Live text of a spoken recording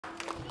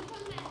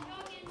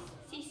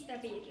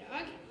extra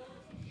bidrag.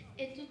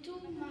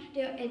 Toto,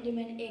 Marti och Eddie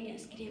med en egen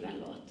skriven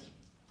låt.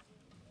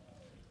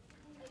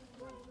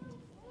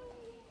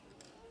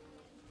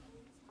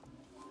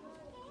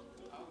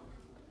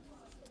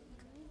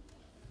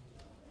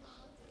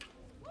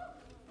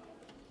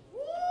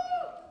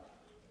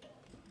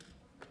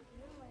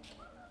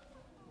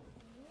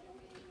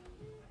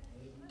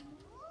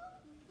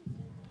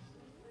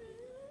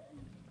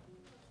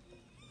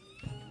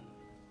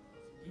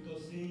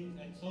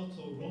 And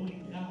Toto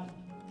rolling down.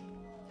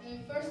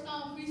 First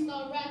time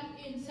freestyle rap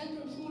in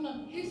Central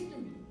Rollin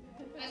history.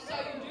 That's how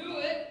you do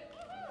it.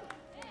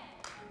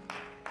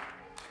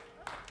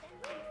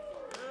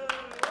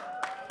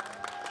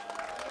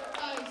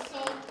 I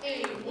saw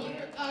a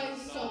water, I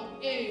saw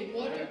a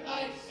water,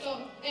 I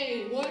saw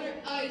a water,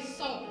 I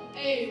saw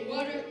a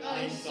water,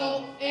 I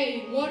saw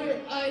a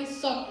water, I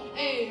saw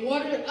a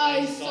water,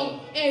 I saw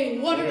a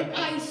water,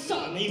 I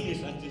saw. My name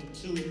is Under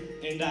 2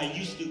 and I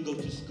used to go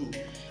to school.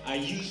 I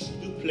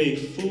used to play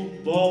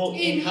football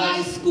in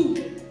high school.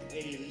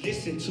 Hey,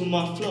 listen to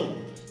my flow.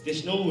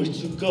 There's nowhere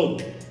to go.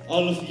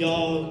 All of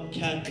y'all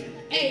capping.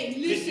 Hey,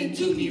 listen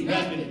to me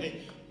rapping.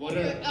 Hey,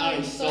 water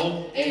I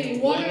saw. Hey,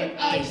 water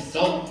I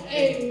saw.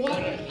 Hey,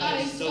 water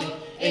I saw.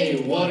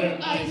 Hey, water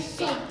I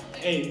saw.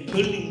 Hey,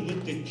 pulling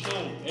with the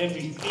clone.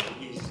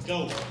 Everything is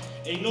gone.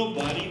 Ain't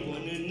nobody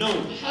wanna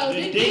know how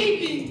the day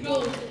been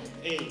going.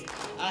 Hey,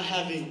 I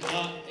haven't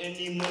got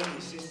any money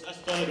since I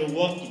started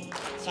walking.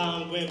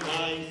 Time went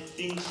by,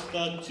 things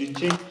start to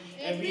change.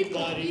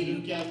 Everybody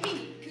look at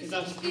me, cause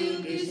I'm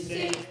still the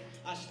same.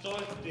 I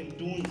started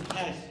doing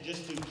cash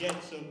just to get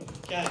some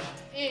cash.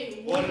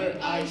 Hey, water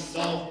I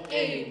saw,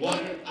 hey,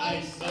 water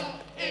I saw,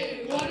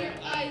 hey, water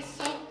I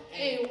saw,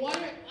 hey,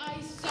 water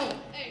I saw.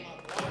 Hey,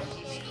 my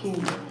voice is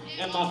cool,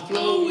 and my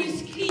flow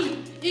is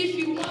clean. If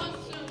you want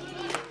some,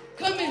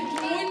 come and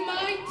join my